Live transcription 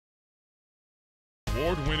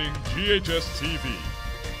award-winning GHS-TV,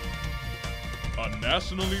 a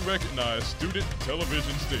nationally recognized student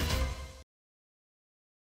television station.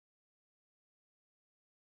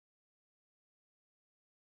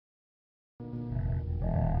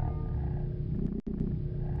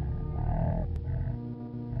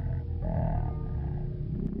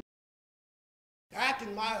 Back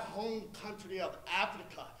in my home country of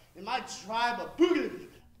Africa, in my tribe of Boogaloo.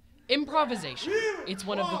 Improvisation. It's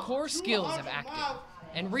one of the core skills of acting.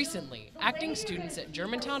 And recently, acting students at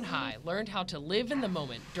Germantown High learned how to live in the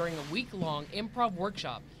moment during a week-long improv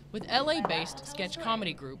workshop with LA-based sketch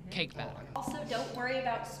comedy group Cake Batter. Also, don't worry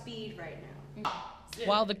about speed right now.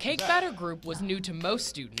 While the Cake Batter group was new to most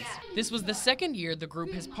students, this was the second year the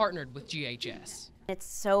group has partnered with GHS. It's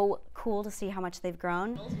so cool to see how much they've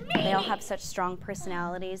grown. They all have such strong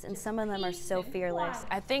personalities, and some of them are so fearless.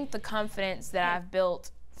 I think the confidence that I've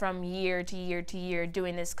built from year to year to year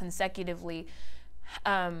doing this consecutively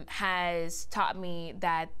has taught me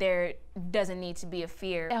that there doesn't need to be a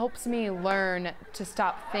fear. It helps me learn to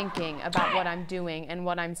stop thinking about what I'm doing and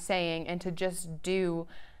what I'm saying and to just do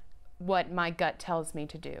what my gut tells me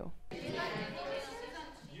to do.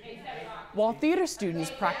 While theater students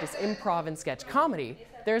practice improv and sketch comedy,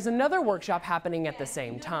 there's another workshop happening at the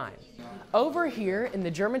same time. Over here in the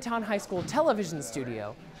Germantown High School television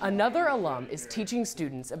studio, another alum is teaching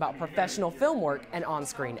students about professional film work and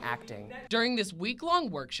on-screen acting. During this week-long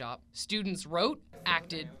workshop, students wrote,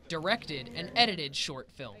 acted, directed, and edited short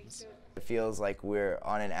films. It feels like we're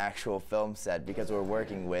on an actual film set because we're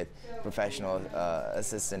working with professional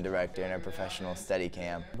assistant director and a professional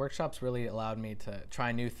Steadicam. Workshops really allowed me to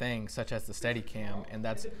try new things such as the Steadicam, and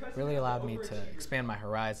that's really allowed me to expand my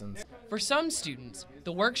horizons. For some students,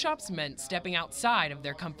 the workshops meant stepping outside of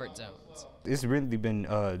their comfort zones. It's really been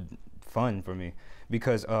fun for me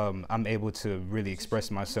because I'm able to really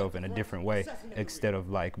express myself in a different way instead of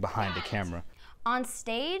like behind the camera. On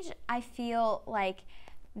stage, I feel like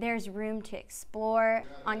there's room to explore.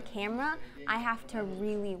 On camera, I have to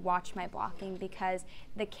really watch my blocking because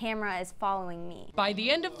the camera is following me. By the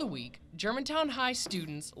end of the week, Germantown High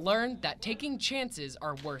students learned that taking chances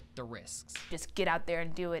are worth the risks. Just get out there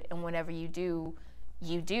and do it, and whenever you do,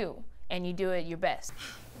 and you do it your best.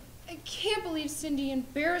 I can't believe Cindy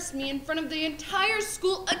embarrassed me in front of the entire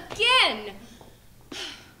school again!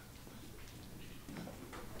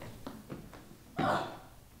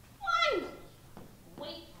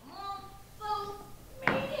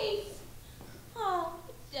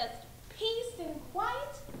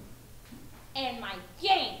 And my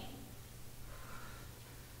game.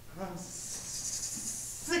 I'm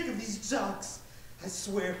sick of these jocks. I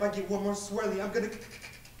swear if I get one more swirly, I'm gonna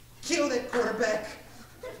kill that quarterback.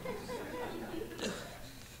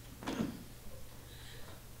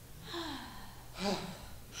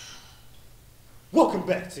 Welcome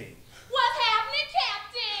back, team. What's happening,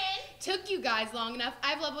 Captain? Took you guys long enough.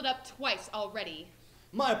 I've leveled up twice already.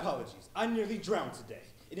 My apologies. I nearly drowned today,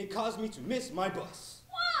 and it caused me to miss my bus.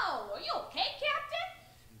 Whoa, are you okay, Captain?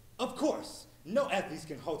 Of course. No athletes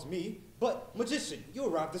can halt me, but magician, you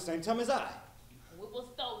arrived the same time as I. It was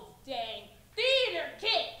those dang theater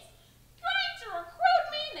kids trying to recruit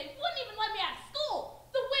me, and they wouldn't even let me out of school.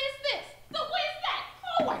 The whiz this, the whiz that.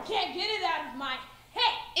 Oh, I can't get it out of my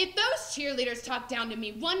head. If those cheerleaders talk down to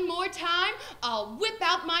me one more time, I'll whip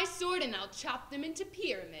out my sword and I'll chop them into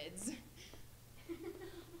pyramids.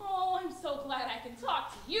 Oh, I'm so glad I can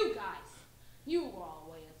talk to you guys. You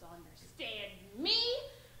always understand me,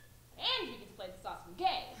 and you get to play this awesome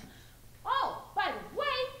game. Oh, by the way,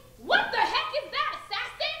 what the heck is that,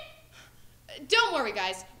 assassin? Don't worry,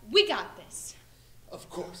 guys. We got this. Of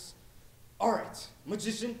course. All right,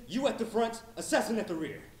 magician, you at the front, assassin at the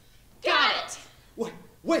rear. Got it.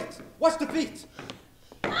 Wait, watch the feet.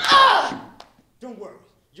 Ah! Don't worry,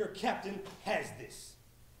 your captain has this.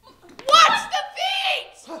 Watch the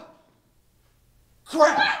feet! Huh.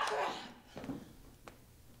 Crap!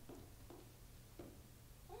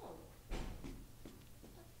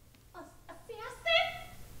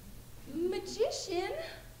 Magician?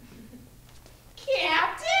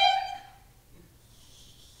 Captain?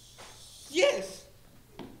 Yes.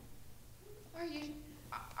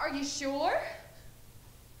 Are you sure?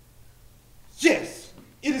 Yes,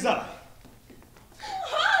 it is I.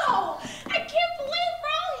 Wow! I can't believe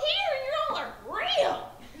we're all here and you all are real!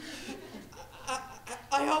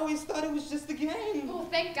 I always thought it was just a game. Well,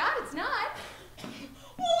 thank God it's not.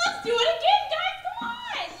 Well, let's do it again, guys! Come on!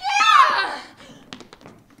 Yeah!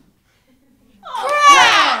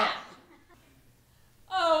 Crap!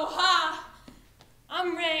 Oh, ha!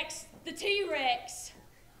 I'm Rex, the T-Rex.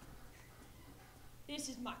 This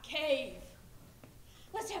is my cave.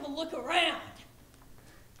 Let's have a look around.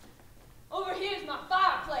 Over here is my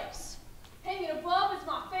fireplace. Hanging above is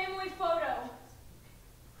my family photo.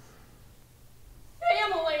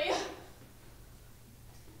 Family!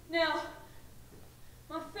 Now,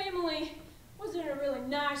 my family wasn't a really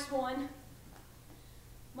nice one.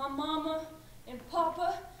 My mama and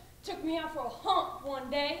papa took me out for a hump one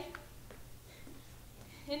day,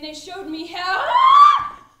 and they showed me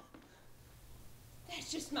how. That's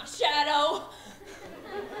just my shadow.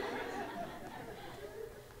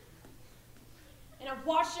 And I've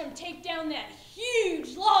watched them take down that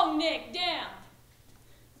huge long neck down.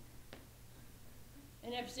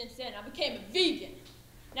 And ever since then, I became a vegan.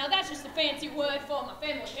 Now that's just a fancy word for my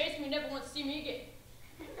family hates me, never wants to see me again.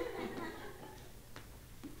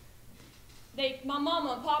 My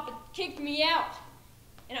mama and papa kicked me out,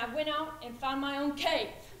 and I went out and found my own cave.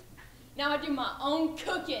 Now I do my own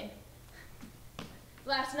cooking.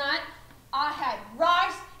 Last night, I had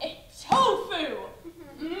rice and tofu.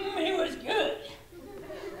 It was good.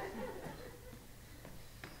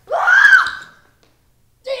 Ah!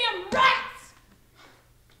 Damn rats!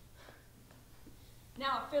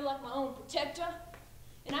 Now I feel like my own protector,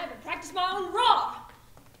 and I even practice my own rod.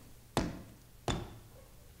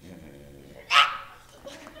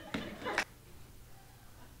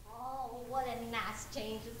 Oh, what a nice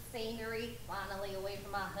change of scenery. Finally away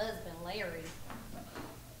from my husband, Larry.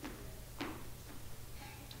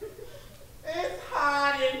 It's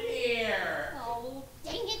hot in here. Oh,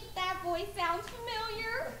 dang it, that voice sounds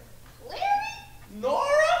familiar. Larry?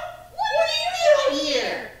 Nora? What are you doing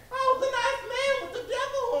here? Oh, the nice man with the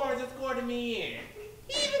devil horns escorted me in.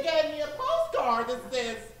 He even gave me a postcard that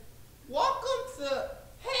says, "Welcome to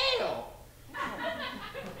hell."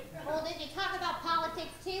 Well, did you talk about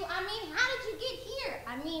politics too? I mean, how did you get here?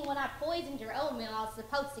 I mean, when I poisoned your oatmeal, I was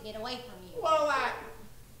supposed to get away from you. Well,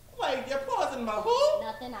 wait, you poisoned my who?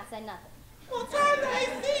 Nothing, I said nothing. Well, turn the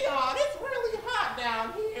AC on. It's really hot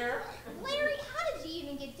down here. Larry, how did you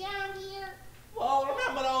even get down here? Well,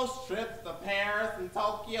 remember those trips to Paris and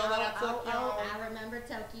Tokyo that I took you on? I remember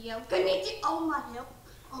Tokyo. Konnichiwa. Oh, my hip.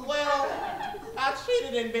 Oh, well, I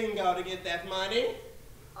cheated in bingo to get that money.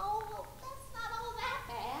 Oh, well, that's not all that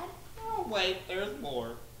bad. Oh, wait, there's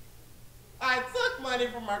more. I took money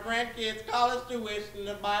from my grandkids' college tuition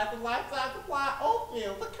to buy the lifetime supply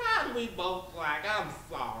oatmeal, the kind we both like. I'm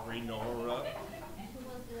sorry, Nora. Who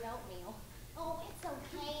was good oatmeal? Oh, it's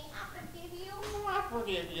okay. I forgive you. Oh, I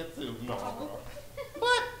forgive you too, Nora.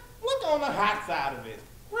 But look on the hot side of it.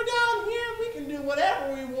 We're down here, we can do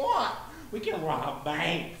whatever we want. We can rob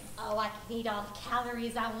banks. Oh, I can eat all the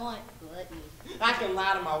calories I want. Gluttony. I can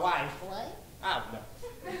lie to my wife. What? I don't know.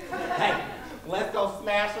 Hey, let's go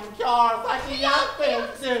smash some cars like the young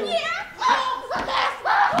folks do. Yeah. Oh, smash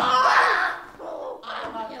my car!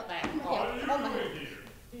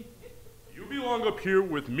 You belong up here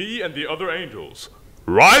with me and the other angels.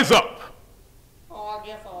 Rise up! Oh, I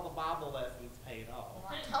guess all the Bible lessons paid off.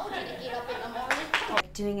 I told you to get up in the morning.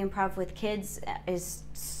 Doing improv with kids is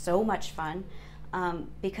so much fun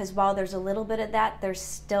because while there's a little bit of that, there's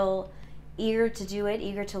still eager to do it,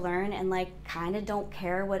 eager to learn, and like kind of don't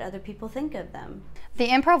care what other people think of them. The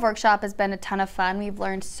improv workshop has been a ton of fun. We've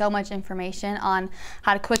learned so much information on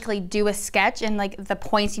how to quickly do a sketch and like the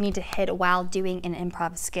points you need to hit while doing an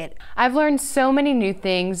improv skit. I've learned so many new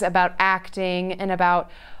things about acting and about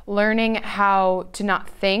learning how to not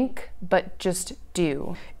think, but just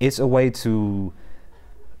do. It's a way to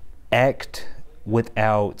act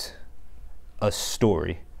without a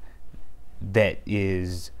story that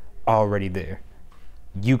is already there.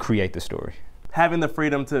 You create the story. Having the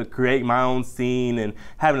freedom to create my own scene and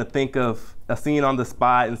having to think of a scene on the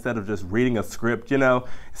spot instead of just reading a script, you know,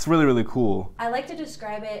 it's really, really cool. I like to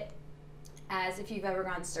describe it as if you've ever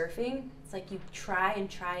gone surfing. It's like you try and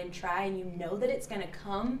try and try and you know that it's gonna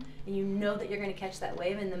come and you know that you're gonna catch that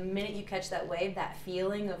wave, and the minute you catch that wave, that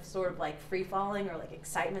feeling of sort of like free falling or like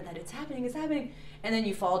excitement that it's happening, and then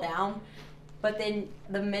you fall down. But then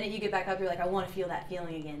the minute you get back up, you're like, I want to feel that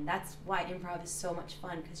feeling again. That's why improv is so much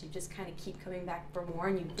fun, because you just kind of keep coming back for more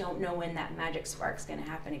and you don't know when that magic spark's going to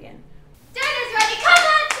happen again. Dinner's ready. Come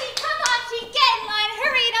on, team, get in line.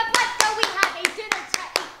 Hurry it up. Let's go. We have a dinner to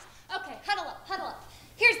eat. Okay, huddle up.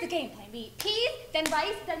 Here's the game plan. We eat peas, then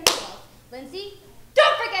rice, then meatloaf. Lindsay,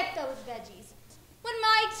 don't forget those veggies. When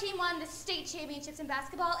my team won the state championships in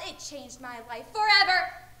basketball, it changed my life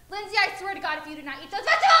forever. Lindsay, I swear to God, if you do not eat those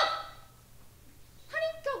vegetables,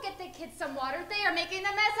 honey, go get the kids some water. They are making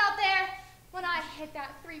a mess out there. When I hit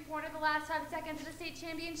that three-pointer the last 5 seconds of the state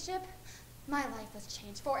championship, my life was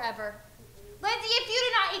changed forever. Lindsay, if you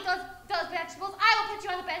do not eat those vegetables, I will put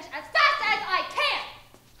you on the bench as fast as I can.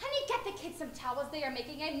 Honey, get the kids some towels. They are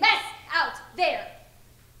making a mess out there.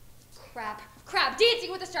 Crap.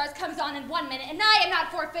 Dancing with the Stars comes on in 1 minute, and I am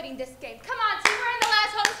not forfeiting this game. Come on, team, we're in the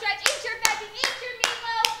last home stretch. Eat your veggie, eat your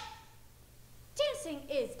meatloaf. Dancing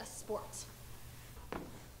is a sport.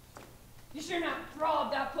 You should not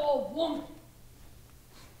rob that poor woman.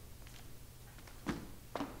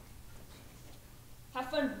 Have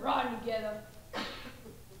fun riding together.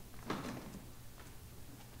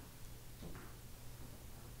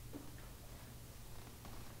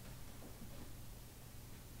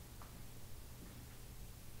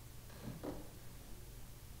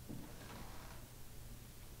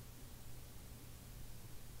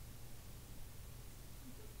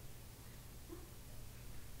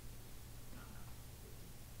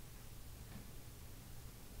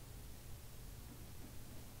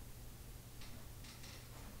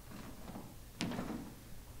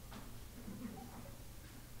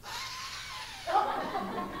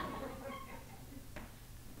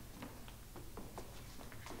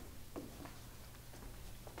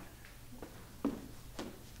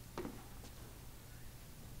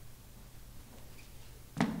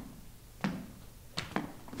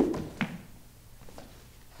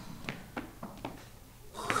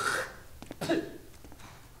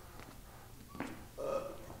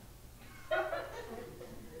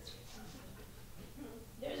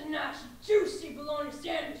 Juicy bologna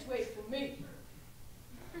sandwich wait for me.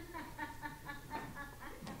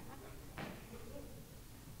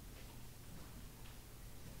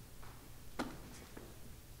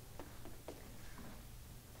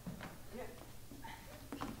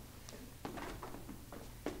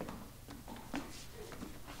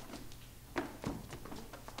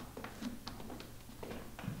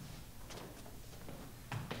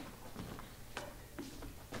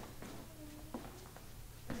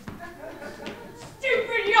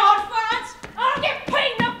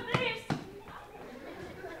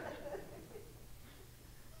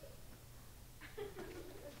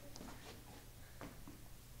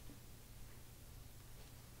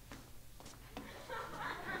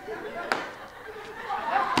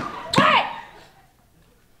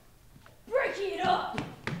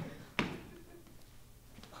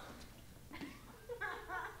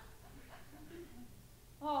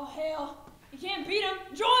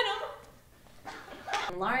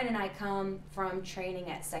 Lauren and I come from training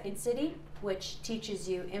at Second City, which teaches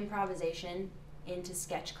you improvisation into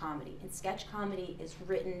sketch comedy. And sketch comedy is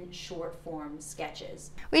written short form sketches.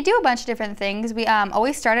 We do a bunch of different things. We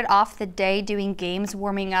always started off the day doing games,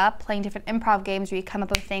 warming up, playing different improv games where you come up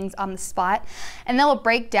with things on the spot. And then we'll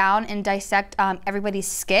break down and dissect everybody's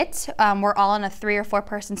skit. We're all in a 3 or 4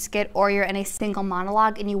 person skit, or you're in a single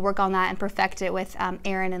monologue and you work on that and perfect it with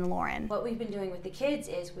Aaron and Lauren. What we've been doing with the kids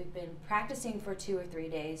is we've been practicing for 2 or 3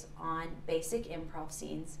 days on basic improv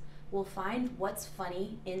scenes. We'll find what's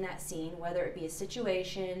funny in that scene, whether it be a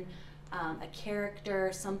situation, a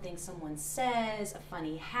character, something someone says, a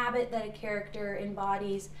funny habit that a character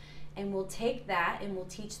embodies, and we'll take that and we'll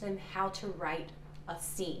teach them how to write a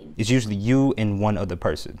scene. It's usually you and one other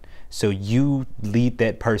person. So you lead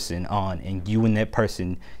that person on, and you and that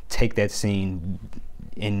person take that scene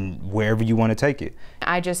in wherever you want to take it.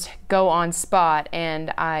 I just go on spot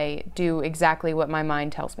and I do exactly what my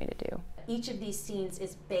mind tells me to do. Each of these scenes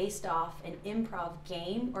is based off an improv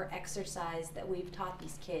game or exercise that we've taught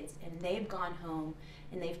these kids, and they've gone home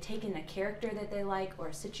and they've taken a character that they like or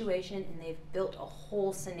a situation and they've built a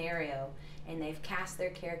whole scenario, and they've cast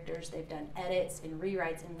their characters, they've done edits and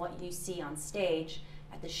rewrites, and what you see on stage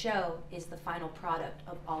at the show is the final product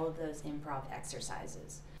of all of those improv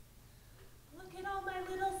exercises. Look at all my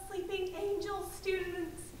little sleeping angel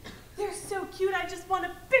students. They're so cute, I just want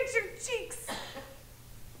to pinch your cheeks.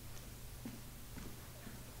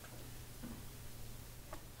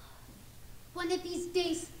 One of these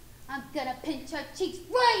days, I'm gonna pinch her cheeks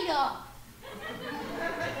right off.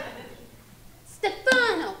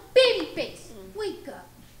 Stefano, babyface, wake up.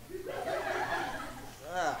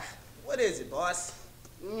 What is it, boss?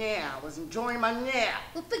 Yeah, I was enjoying my nap.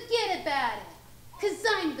 Well, forget about it, 'cause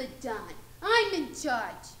I'm the Don. I'm in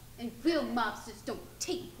charge, and real mobsters don't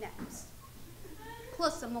take naps.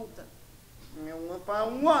 Plus, I'm older. Well, if I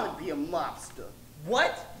want to be a mobster.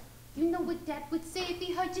 What? You know what Dad would say if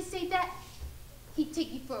he heard you say that? He'd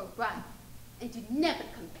take you for a ride, and you'd never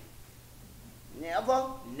come back.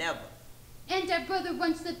 Never? Never. And our brother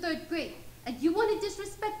runs the 3rd grade, and you want to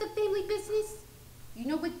disrespect the family business? You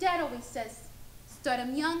know what Dad always says, start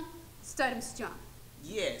 'em young, start 'em strong.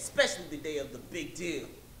 Yeah, especially the day of the big deal.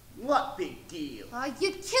 What big deal?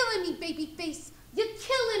 You're killing me, babyface. You're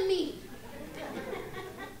killing me.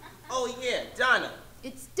 Oh yeah, Donna.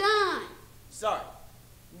 It's Don. Sorry.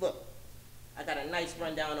 Look, I got a nice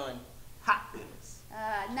rundown on hot things.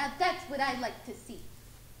 Now that's what I like to see.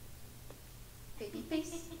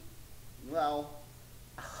 Babyface? Well,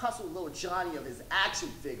 I hustled little Johnny of his action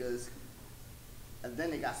figures, and then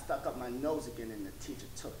they got stuck up my nose again and the teacher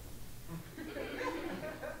took them.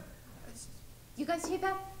 You guys hear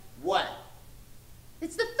that? What?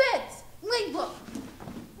 It's the feds! Leave look!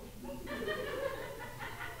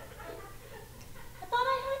 I thought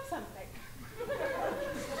I heard something.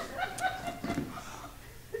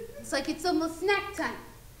 It's like it's almost snack time.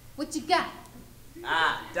 What you got?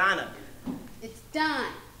 Ah, Donna. It's Don.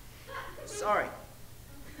 Sorry.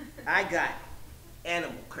 I got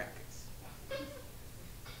animal crackers.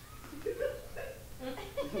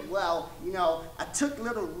 Well, you know, I took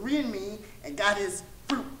little Remy and got his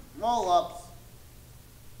fruit roll-ups,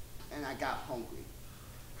 and I got hungry.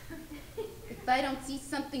 If I don't see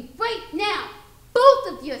something right now,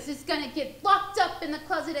 both of yous is gonna get locked up in the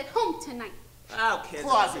closet at home tonight. I don't care.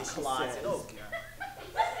 Closet. Oh,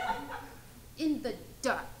 God. In the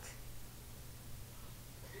dark.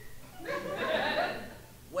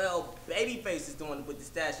 Well, Babyface is the one with the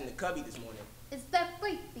stash in the cubby this morning. Is that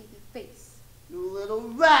right, Babyface? You little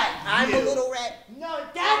rat. I'm You. a little rat. No,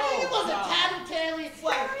 Daddy, he wasn't tattletailing.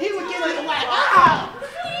 He would give me the whack.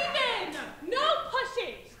 Steven! No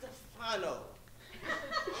pushing! I know.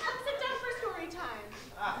 Sit down for story time.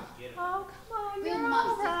 Get it. Oh, come on, Real you're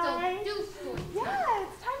monsters all right. don't do story time. Yeah,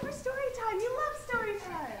 it's time for story time. You love story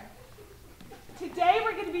time. Today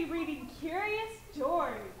we're going to be reading Curious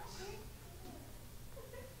George.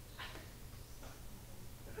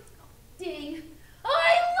 Ding.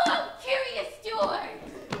 I love Curious George!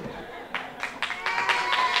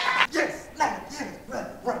 Yes, left, yes,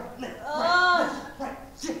 right, left, right,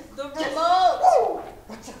 yes. The remote.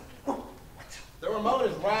 Watch out. The remote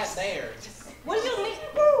is right there. What do you mean?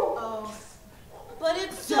 Oh, but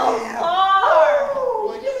it's so far.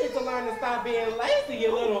 Well, you need to learn to stop being lazy,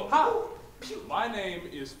 you little hoe. My name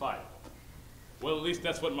is Fido. Well, at least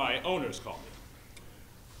that's what my owners call me.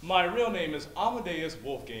 My real name is Amadeus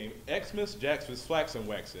Wolfgang Xmas Jaxmas Flaxen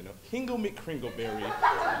Waxen Hingle McCringleberry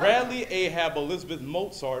Bradley Ahab Elizabeth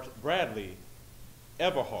Mozart Bradley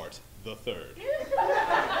Everhart III.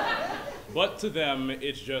 But to them,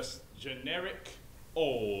 it's just generic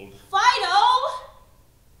old. Fido!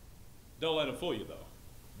 Don't let them fool you, though.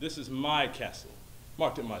 This is my castle.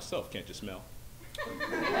 Marked it myself, can't you smell?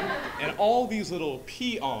 And all these little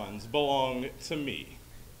peons belong to me.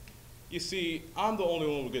 You see, I'm the only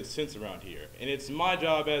one with good sense around here, and it's my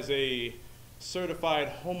job as a certified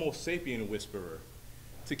Homo sapien whisperer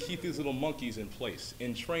to keep these little monkeys in place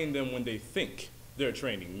and train them when they think they're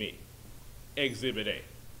training me. Exhibit A.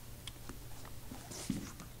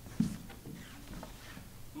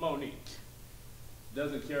 Monique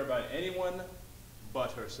doesn't care about anyone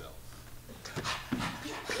but herself.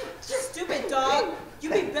 Stupid dog.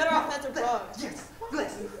 You'd be better off as a bug. Yes,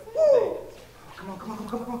 bless you. Woo. Come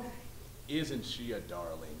on. Isn't she a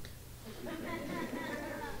darling?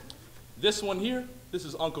 This one here, this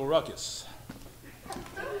is Uncle Ruckus.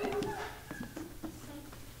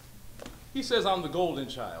 He says I'm the golden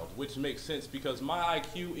child, which makes sense because my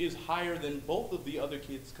IQ is higher than both of the other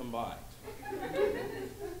kids combined.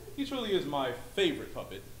 He truly is my favorite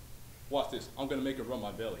puppet. Watch this, I'm gonna make her rub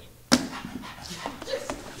my belly.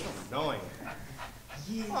 Annoying.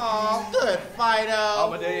 Oh, good, Fido.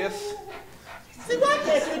 Amadeus. See, why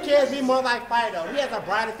can't you kids be more like Fido? He has a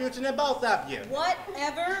brighter future than both of you.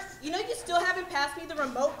 Whatever. You know you still haven't passed me the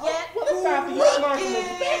remote yet? Well, it's time for you to learn some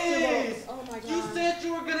respect. Oh my God. You said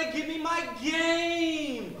you were gonna give me my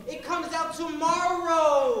game. It comes out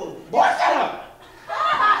tomorrow. Boy, shut up!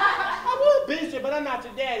 I will beat you, but I'm not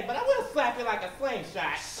your daddy. But I will slap you like a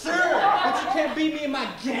slingshot. Sure, but you can't beat me in my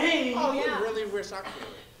game. Oh, you really wish I could.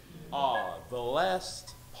 Ah, the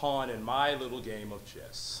last pawn in my little game of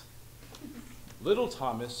chess. Little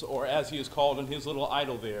Thomas, or as he is called in his little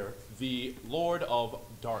idol there, the Lord of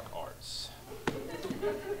Dark Arts.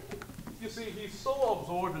 You see, he's so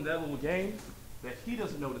absorbed in that little game that he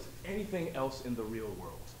doesn't notice anything else in the real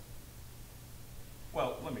world.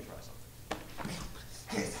 Well, let me try something.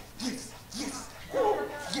 Yes.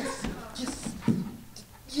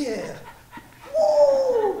 Yeah.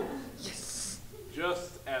 Woo. Yes.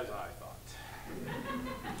 Just as I thought.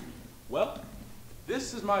 Well,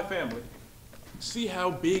 this is my family. See how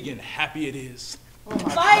big and happy it is?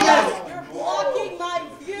 Fido, you're blocking my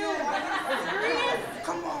view. Are you serious?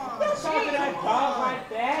 Come on. Don't talk to that dog like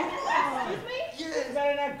that. Excuse me? Yes. Better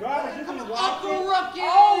than that garbage you can walk in.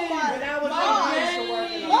 Oh my When I was God.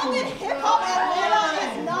 London hip-hop Atlanta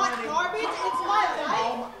is not garbage. It's my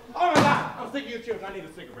life. Oh my God. I'm sick of your children. I need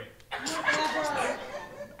a cigarette. Whatever.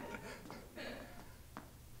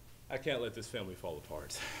 I can't let this family fall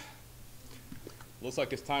apart. Looks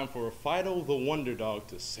like it's time for Fido the Wonder Dog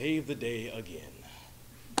to save the day again.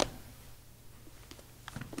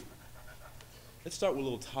 Let's start with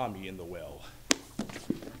little Tommy in the well.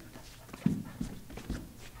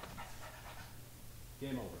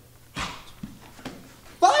 Game over.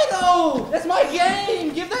 Fido! That's my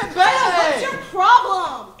game! Give that back! What's your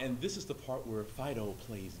problem? And this is the part where Fido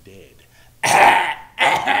plays dead.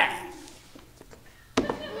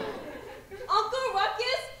 Uncle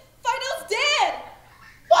Ruckus, Fido's dead!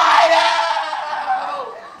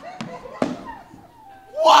 Fido!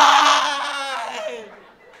 Why?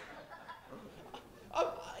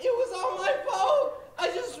 It was all my fault. I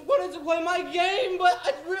just wanted to play my game, but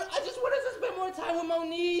I just wanted to spend more time with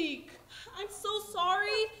Monique. I'm so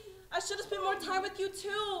sorry. I should have spent more time with you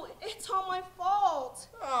too. It's all my fault.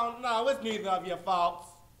 Oh no, it's neither of your faults.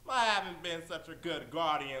 I haven't been such a good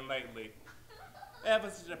guardian lately. Ever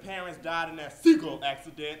since your parents died in that seagull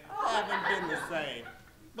accident, I haven't been the same.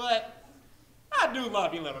 But I do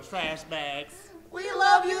love you little trash bags. We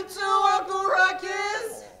love you too, Uncle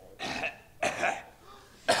Ruckus.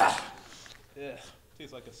 Yeah,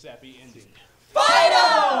 tastes like a sappy ending.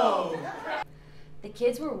 Fido! The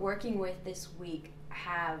kids we're working with this week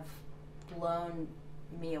have blown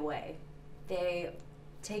me away. They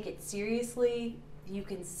take it seriously. You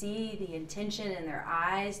can see the intention in their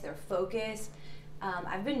eyes, their focus.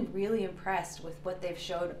 I've been really impressed with what they've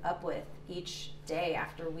showed up with each day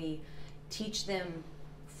after we teach them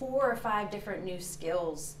 4 or 5 different new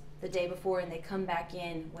skills the day before, and they come back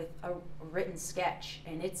in with a written sketch,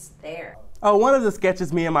 and it's there. Oh, one of the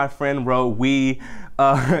sketches me and my friend wrote,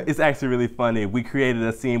 it's actually really funny. We created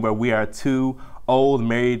a scene where we are 2 old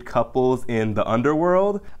married couples in the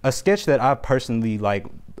underworld. A sketch that I personally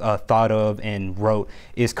thought of and wrote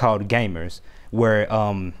is called Gamers, where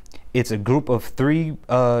it's a group of 3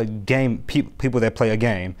 people that play a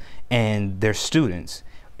game, and they're students.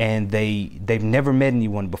 And they've never met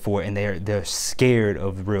anyone before, and they're scared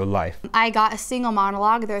of real life. I got a single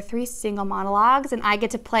monologue. There are 3 single monologues, and I get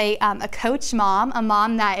to play a coach mom, a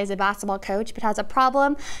mom that is a basketball coach but has a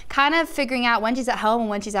problem kind of figuring out when she's at home and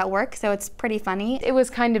when she's at work, so it's pretty funny. It was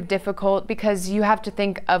kind of difficult because you have to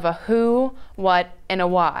think of a who, what, and a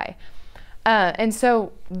why. And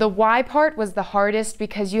so the why part was the hardest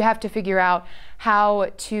because you have to figure out how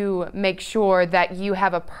to make sure that you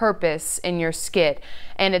have a purpose in your skit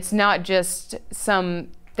and it's not just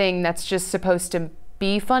something that's just supposed to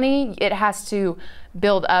be funny. It has to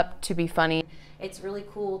build up to be funny. It's really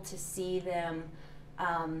cool to see them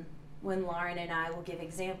when Lauren and I will give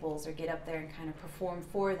examples or get up there and kind of perform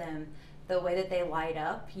for them. The way that they light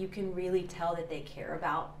up, you can really tell that they care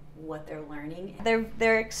about what they're learning.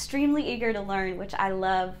 They're extremely eager to learn, which I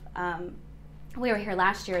love. We were here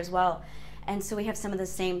last year as well, and so we have some of the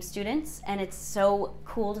same students, and it's so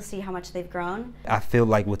cool to see how much they've grown. I feel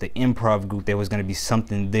like with the improv group, there was going to be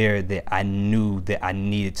something there that I knew that I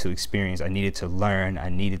needed to experience, I needed to learn, I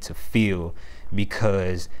needed to feel,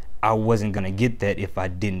 because I wasn't going to get that if I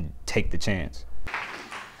didn't take the chance.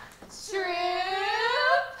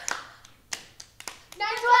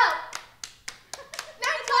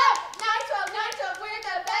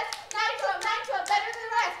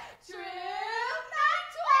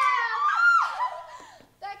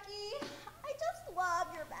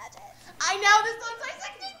 I know, this one's my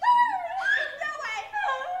 63rd! No way!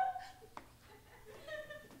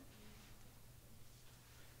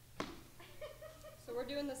 So we're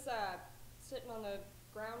doing this, sitting on the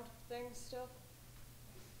ground thing still?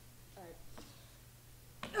 Alright.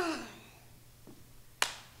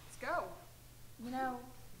 Let's go. You know,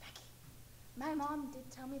 Becky, my mom did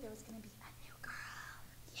tell me there was gonna be a new girl.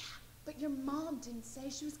 Yeah, but your mom didn't say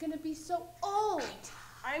she was gonna be so old.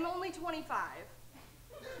 I'm only 25.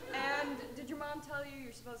 And did your mom tell you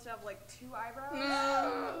you're supposed to have like 2 eyebrows?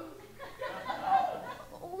 No.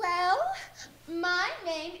 Well, my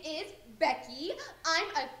name is Becky. I'm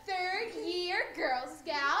a 3rd-year Girl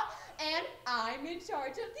Scout, and I'm in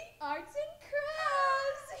charge of the arts and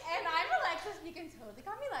crafts. And I'm Alexis. You can totally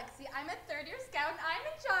call me Lexi. I'm a 3rd-year Scout, and I'm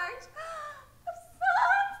in charge of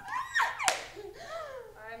songs.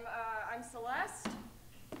 I'm Celeste.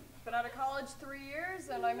 Been out of college 3 years,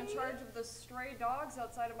 and I'm in charge of the stray dogs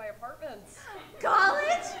outside of my apartments.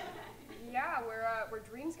 College? Yeah, where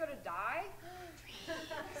dreams go to die.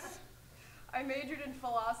 I majored in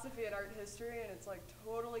philosophy and art history, and it's like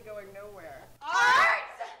totally going nowhere.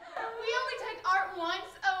 Art! We only take art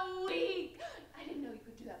once a week. I didn't know you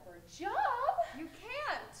could do that for a job. You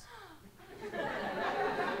can't.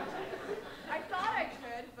 I thought I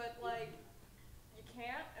could, but like, you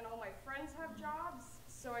can't, and all my friends have jobs.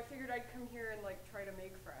 So I figured I'd come here and like try to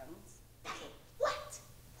make friends.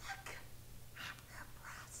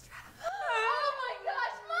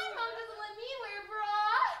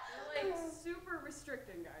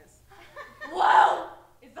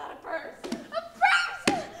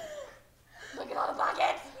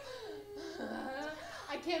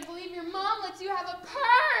 you have a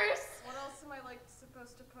purse. What else am I like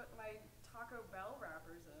supposed to put my Taco Bell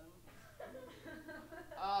wrappers in?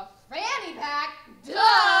 A fanny pack? Duh!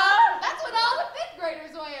 That's what all the 5th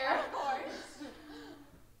graders wear. Of course.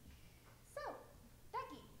 So,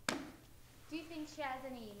 Becky, do you think she has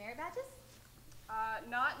any merit badges?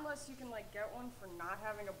 Not unless you can like get one for not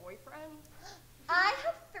having a boyfriend. I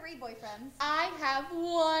have 3 boyfriends. I have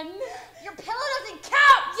 1. Your pillow doesn't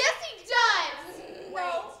count! Yes, he does! Wait.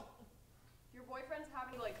 Your boyfriends have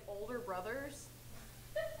any like older brothers?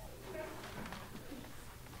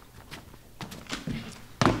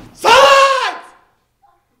 Silence!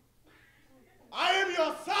 I am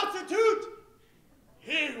your substitute,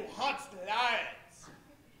 he who hunts the lions.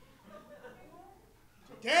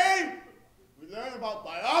 Today, we learn about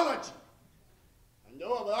biology. I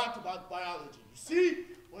know a lot about biology. You see,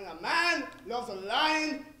 when a man loves a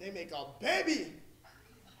lion, they make a baby.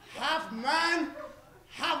 Half man,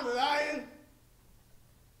 half lion.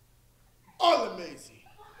 All amazing.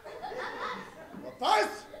 But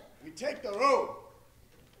first, we take the road.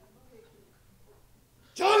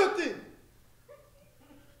 Jonathan!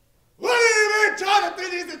 What do you mean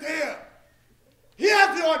Jonathan isn't here? He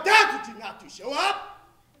has the audacity not to show up.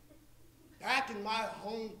 Back in my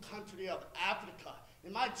home country of Africa,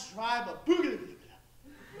 in my tribe of Boogaloo,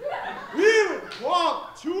 we would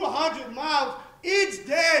walk 200 miles each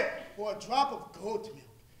day for a drop of goat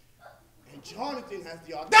milk. And Jonathan has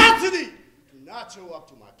the audacity to not show up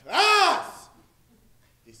to my class.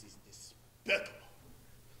 This is despicable.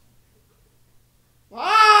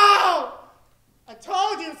 Wow! I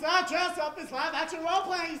told you it's not dress up, it's live action role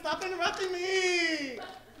playing. Stop interrupting me.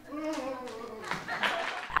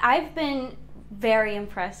 I've been very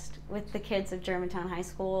impressed with the kids of Germantown High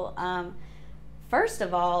School. First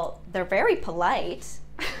of all, they're very polite.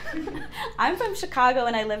 I'm from Chicago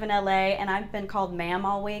and I live in LA, and I've been called ma'am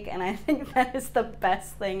all week, and I think that is the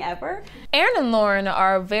best thing ever. Aaron and Lauren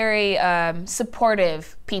are very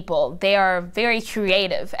supportive people. They are very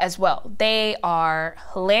creative as well. They are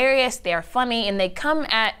hilarious, they are funny, and they come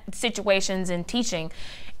at situations in teaching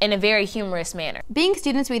in a very humorous manner. Being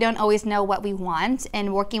students, we don't always know what we want,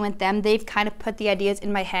 and working with them, they've kind of put the ideas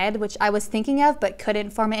in my head, which I was thinking of but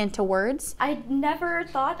couldn't form it into words. I never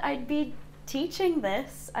thought I'd be teaching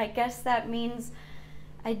this. I guess that means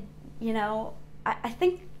I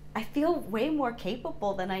think I feel way more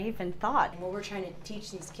capable than I even thought. What we're trying to teach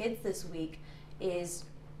these kids this week is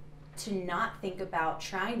to not think about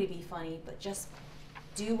trying to be funny, but just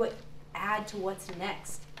add to what's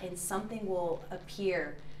next, and something will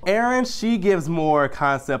appear. Erin, she gives more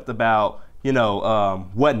concept about,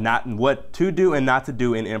 what to do and not to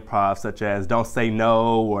do in improv, such as don't say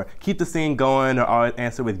no, or keep the scene going, or always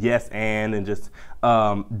answer with yes and just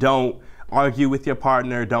don't argue with your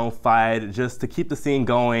partner, don't fight, just to keep the scene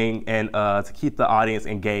going and to keep the audience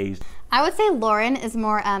engaged. I would say Lauren is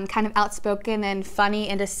more kind of outspoken and funny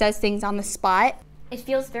and just says things on the spot. It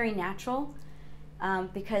feels very natural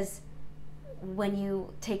because when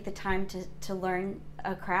you take the time to learn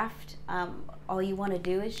a craft, all you want to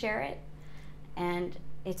do is share it. And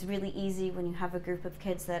it's really easy when you have a group of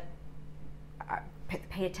kids that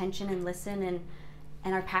pay attention and listen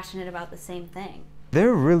and are passionate about the same thing.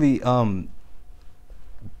 They're really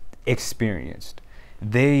experienced.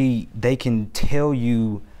 They can tell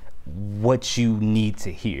you what you need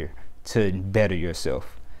to hear to better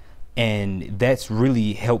yourself. And that's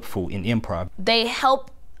really helpful in improv. They help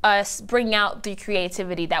us bring out the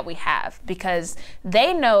creativity that we have, because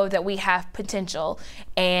they know that we have potential,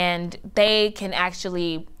 and they can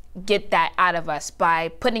actually get that out of us by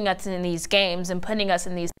putting us in these games and putting us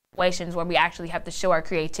in these situations where we actually have to show our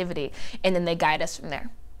creativity, and then they guide us from there.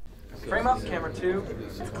 Frame up, camera 2.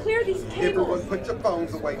 Let's clear these tables. Everyone put your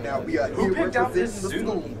phones away now. We are Who here picked out this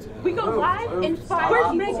representing the suit? school. We go live in 5.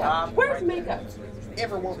 Where's makeup? Where's makeup?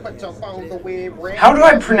 Everyone put your phones away. How do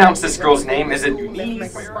I pronounce this girl's name? Is it Let's make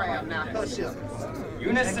Eunice? them proud now. Hush up.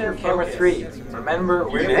 Eunice in camera 3. Remember,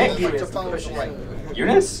 we're Everyone the put your phones away.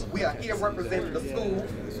 Eunice? We are here representing the school.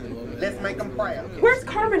 Let's make them proud. Where's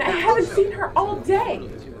Carmen? I haven't seen her all day.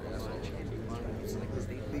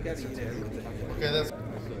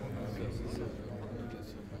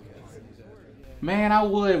 Man, I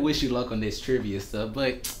would wish you luck on this trivia stuff,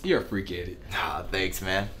 but you're a freak at it. Ah, thanks,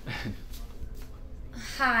 man.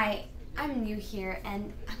 Hi, I'm new here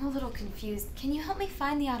and I'm a little confused. Can you help me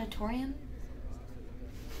find the auditorium?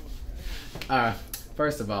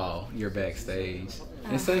 First of all, you're backstage.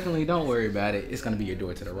 And secondly, don't worry about it. It's gonna be your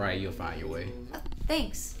door to the right. You'll find your way.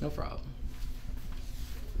 Thanks. No problem.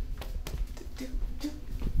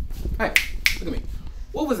 Hey, look at me.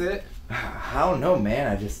 What was it? I don't know, man.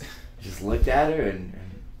 I just looked at her and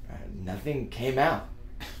nothing came out.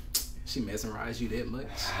 She mesmerized you that much?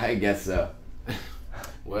 I guess so.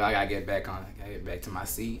 Well, I gotta get back to my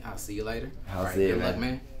seat. I'll see you later. I'll see you, good luck,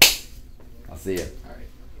 man. I'll see you. All right.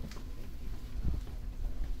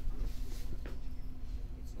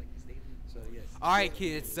 All right,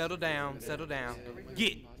 kids, settle down, settle down.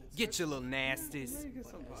 Get your little nasties.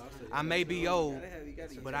 I may be old,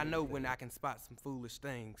 but I know when I can spot some foolish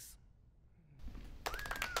things.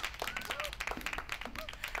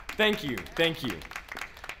 Thank you.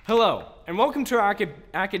 Hello, and welcome to our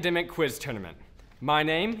academic quiz tournament. My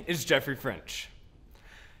name is Jeffrey French.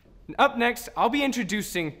 Up next, I'll be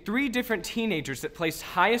introducing 3 different teenagers that placed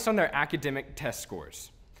highest on their academic test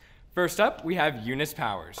scores. First up, we have Eunice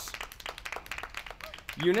Powers.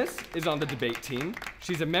 Eunice is on the debate team.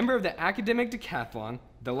 She's a member of the Academic Decathlon,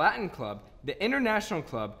 the Latin Club, the International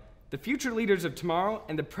Club, the Future Leaders of Tomorrow,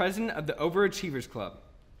 and the president of the Overachievers Club.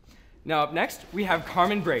 Now up next, we have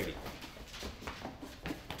Carmen Brady.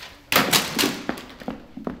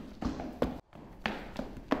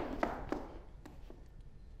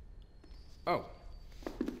 Oh,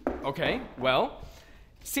 okay, well,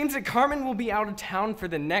 seems that Carmen will be out of town for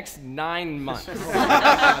the next 9 months.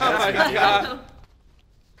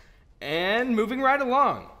 And moving right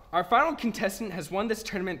along, our final contestant has won this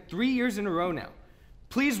tournament 3 years in a row now.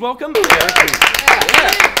 Please welcome Eric.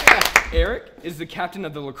 Eric is the captain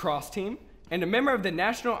of the lacrosse team and a member of the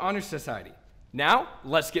National Honor Society. Now,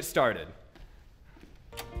 let's get started.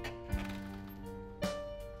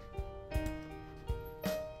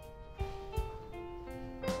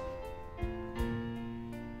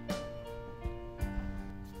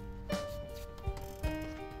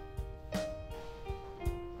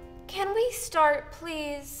 Can we start,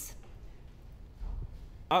 please?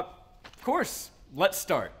 Of course, let's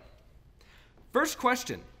start. First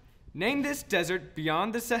question. Name this desert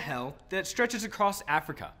beyond the Sahel that stretches across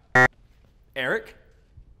Africa. Eric?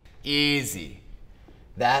 Easy.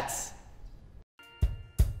 That's...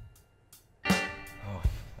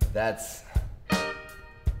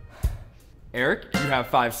 Eric, you have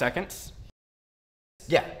 5 seconds.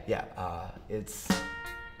 Yeah, it's...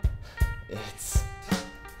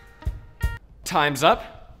 Time's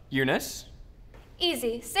up. Eunice?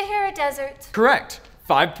 Easy. Sahara Desert. Correct.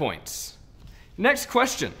 5 points. Next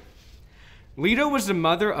question. Leto was the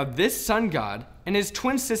mother of this sun god, and his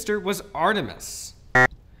twin sister was Artemis.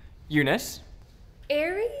 Eunice?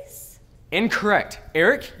 Aries? Incorrect.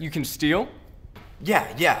 Eric, you can steal.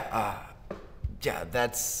 Yeah,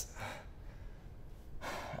 that's...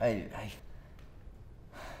 I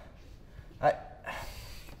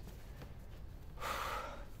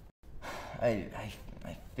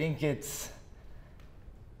think it's...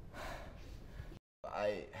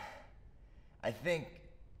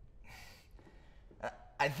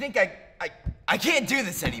 I can't do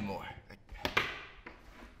this anymore.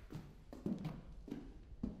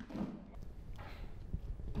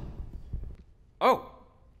 Oh,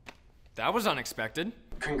 that was unexpected.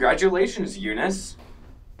 Congratulations, Eunice.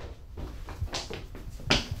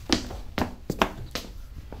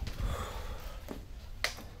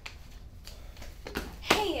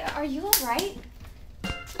 Hey, are you all right?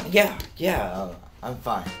 Yeah, I'm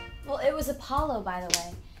fine. Well, it was Apollo, by the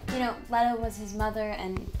way. You know, Leto was his mother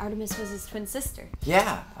and Artemis was his twin sister.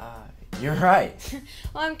 Yeah, you're right.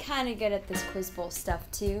 Well, I'm kind of good at this quiz bowl stuff,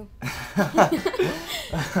 too.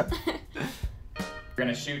 We're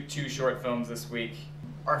gonna shoot 2 short films this week.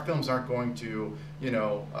 Our films aren't going to,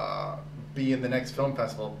 be in the next film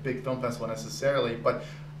festival, big film festival necessarily, but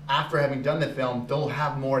after having done the film, they'll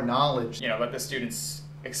have more knowledge. Let the students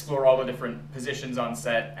explore all the different positions on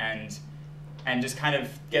set and just kind of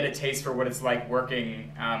get a taste for what it's like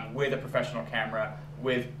working with a professional camera,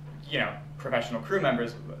 with, professional crew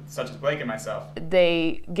members such as Blake and myself.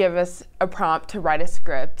 They give us a prompt to write a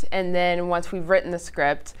script, and then once we've written the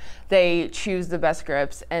script, they choose the best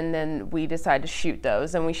scripts, and then we decide to shoot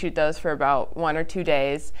those, and we shoot those for about 1 or 2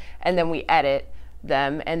 days, and then we edit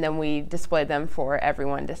them, and then we display them for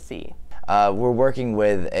everyone to see. We're working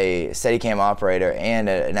with a Steadicam operator and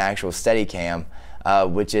an actual Steadicam,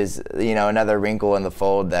 which is, another wrinkle in the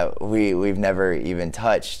fold that we've never even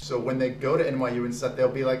touched. So when they go to NYU and stuff, they'll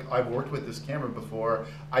be like, I've worked with this camera before,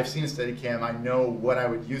 I've seen a Steadicam, I know what I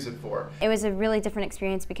would use it for. It was a really different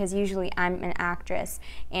experience because usually I'm an actress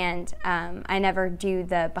and I never do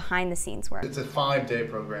the behind the scenes work. It's a 5-day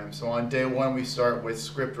program, so on day 1 we start with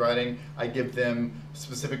script writing. I give them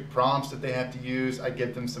specific prompts that they have to use, I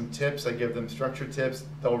give them some tips, I give them structure tips,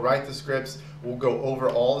 they'll write the scripts. We'll go over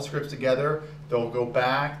all the scripts together, they'll go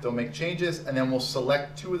back, they'll make changes, and then we'll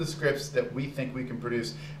select 2 of the scripts that we think we can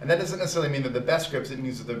produce. And that doesn't necessarily mean they're the best scripts, it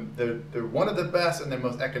means they're one of the best and they're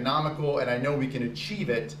most economical, and I know we can achieve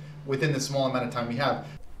it within the small amount of time we have.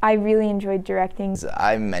 I really enjoyed directing.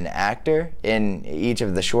 I'm an actor in each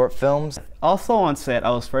of the short films. Also on set, I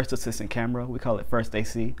was first assistant camera. We call it first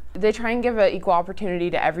AC. They try and give an equal opportunity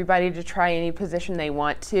to everybody to try any position they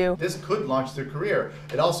want to. This could launch their career.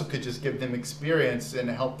 It also could just give them experience and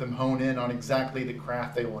help them hone in on exactly the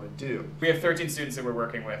craft they want to do. We have 13 students that we're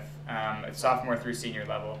working with, sophomore through senior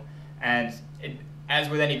level. And as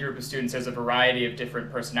with any group of students, there's a variety of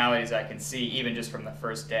different personalities I can see, even just from the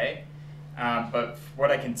first day. But what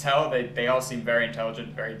I can tell, they all seem very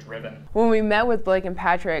intelligent, very driven. When we met with Blake and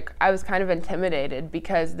Patrick, I was kind of intimidated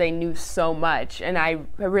because they knew so much, and I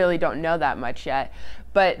really don't know that much yet.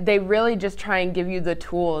 But they really just try and give you the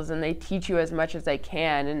tools, and they teach you as much as they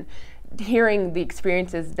can. And hearing the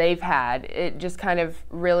experiences they've had, it just kind of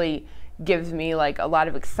really gives me like a lot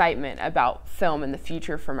of excitement about film in the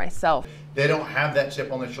future for myself. They don't have that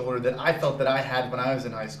chip on their shoulder that I felt that I had when I was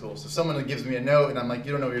in high school. So someone gives me a note and I'm like,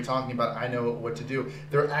 you don't know what you're talking about, I know what to do.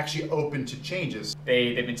 They're actually open to changes.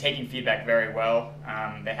 They've been taking feedback very well.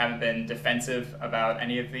 They haven't been defensive about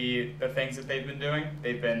any of the things that they've been doing.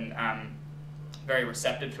 They've been very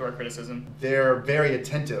receptive to our criticism. They're very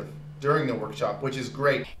attentive during the workshop, which is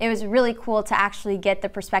great. It was really cool to actually get the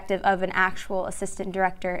perspective of an actual assistant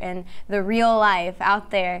director in the real life out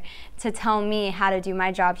there to tell me how to do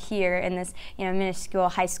my job here in this, minuscule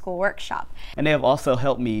high school workshop. And they have also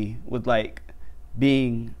helped me with like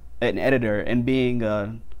being an editor and being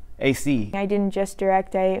AC. I didn't just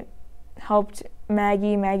direct, I helped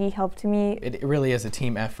Maggie, Maggie helped me. It really is a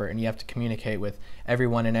team effort, and you have to communicate with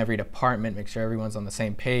everyone in every department, make sure everyone's on the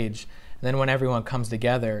same page. And then when everyone comes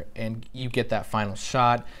together and you get that final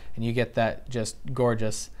shot and you get that just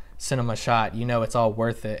gorgeous cinema shot, you know it's all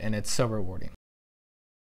worth it and it's so rewarding.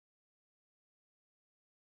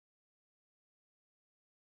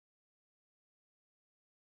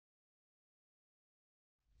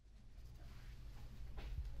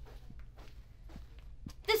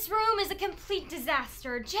 This room is a complete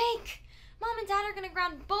disaster. Jake, Mom and Dad are gonna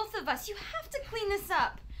ground both of us. You have to clean this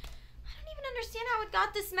up. I don't even understand how it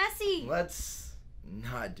got this messy. Let's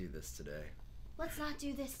not do this today. Let's not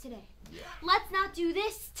do this today. Yeah. Let's not do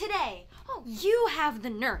this today. Oh, you have the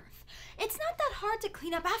nerve. It's not that hard to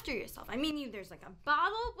clean up after yourself. I mean, there's like a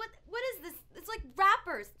bottle. What is this? It's like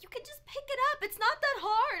wrappers. You can just pick it up. It's not that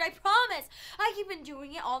hard, I promise. I've been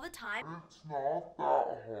doing it all the time. It's not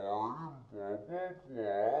that hard and blah, blah,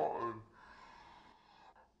 blah, and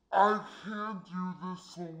I can't do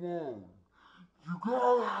this alone. You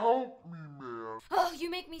gotta help me, man. Oh, you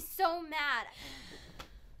make me so mad.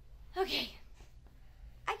 Okay,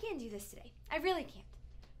 I can't do this today. I really can't.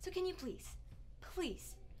 So can you please,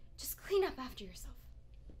 just clean up after yourself?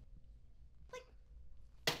 Like,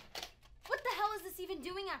 what the hell is this even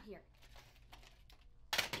doing out here?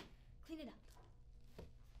 Clean it up.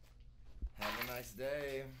 Have a nice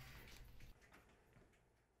day.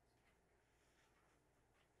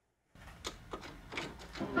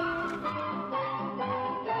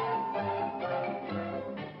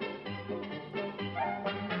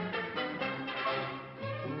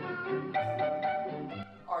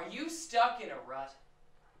 Are you stuck in a rut?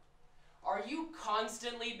 Are you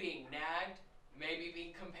constantly being nagged? Maybe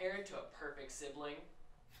being compared to a perfect sibling?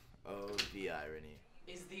 Oh, the irony.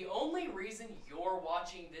 Is the only reason you're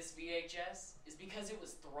watching this VHS is because it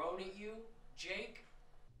was thrown at you, Jake?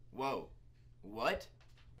 Whoa. What?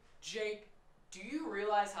 Jake, do you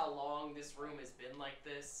realize how long this room has been like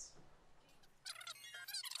this?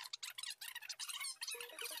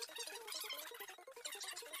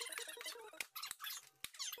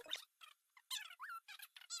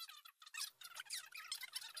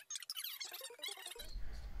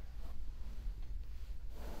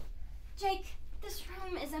 Jake, this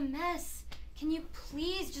room is a mess. Can you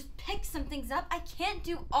please just pick some things up? I can't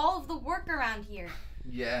do all of the work around here.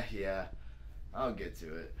 Yeah. I'll get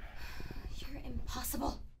to it. You're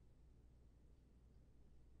impossible.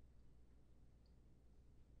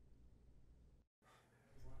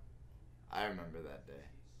 I remember that day.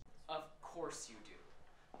 Of course you do.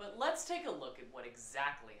 But let's take a look at what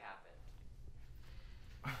exactly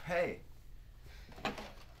happened. Hey.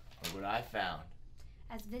 Look what I found.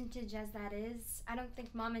 As vintage as that is, I don't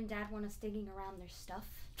think Mom and Dad want us digging around their stuff.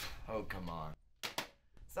 Oh, come on.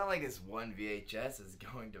 It's not like this one VHS is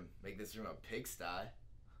going to make this room a pigsty.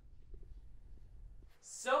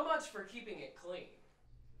 So much for keeping it clean.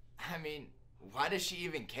 I mean, why does she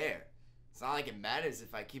even care? It's not like it matters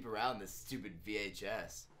if I keep around this stupid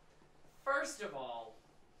VHS. First of all,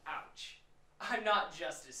 ouch. I'm not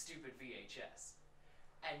just a stupid VHS.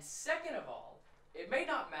 And second of all, it may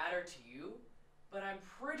not matter to you, but I'm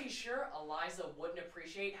pretty sure Eliza wouldn't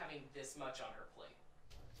appreciate having this much on her plate.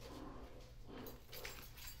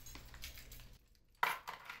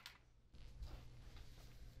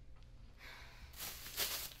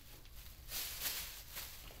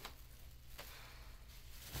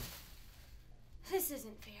 This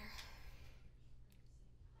isn't fair.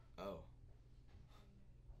 Oh.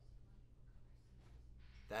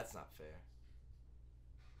 That's not fair.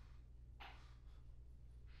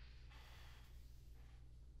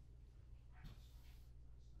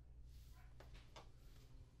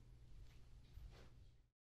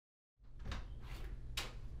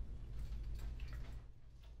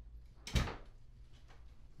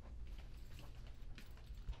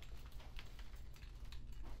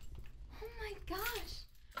 Oh my gosh.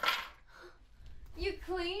 You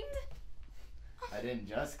cleaned? I didn't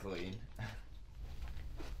just clean.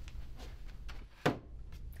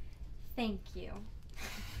 Thank you.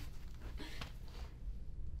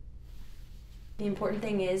 The important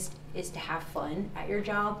thing is to have fun at your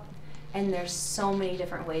job, and there's so many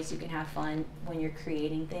different ways you can have fun when you're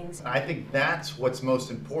creating things. I think that's what's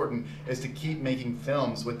most important, is to keep making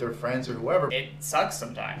films with their friends or whoever. It sucks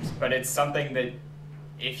sometimes, but it's something that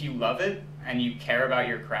if you love it and you care about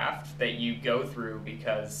your craft, that you go through,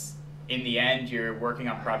 because in the end you're working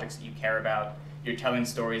on projects that you care about, you're telling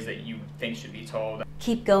stories that you think should be told.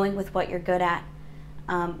 Keep going with what you're good at.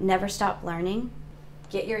 Never stop learning.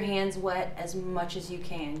 Get your hands wet as much as you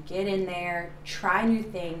can. Get in there, try new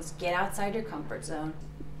things, get outside your comfort zone.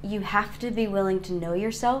 You have to be willing to know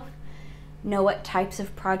yourself, know what types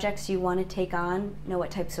of projects you want to take on, know what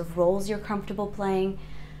types of roles you're comfortable playing.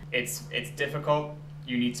 It's difficult.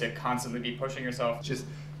 You need to constantly be pushing yourself. Just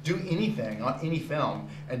do anything on any film,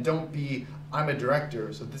 and don't be, I'm a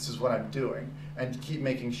director, so this is what I'm doing. And keep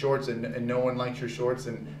making shorts, and no one likes your shorts,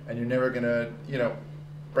 and you're never gonna,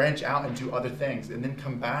 branch out and do other things, and then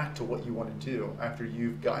come back to what you want to do after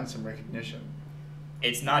you've gotten some recognition.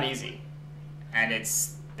 It's not easy, and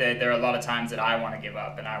there are a lot of times that I want to give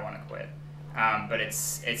up and I want to quit. But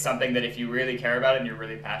it's something that if you really care about it and you're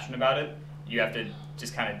really passionate about it, you have to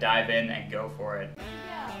just kind of dive in and go for it.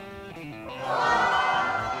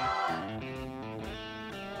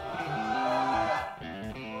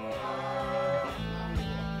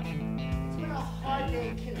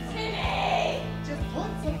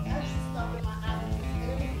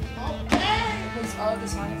 All of the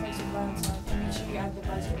sound effects are playing on, and make sure you add the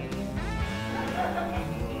buzzer in there.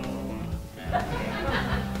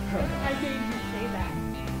 I can't even say that.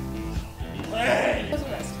 What's the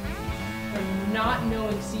best? For not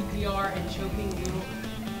knowing CPR and choking you.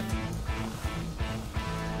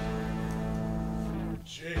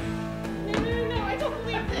 No, I don't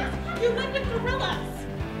believe this. You live with gorillas.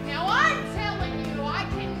 Now I'm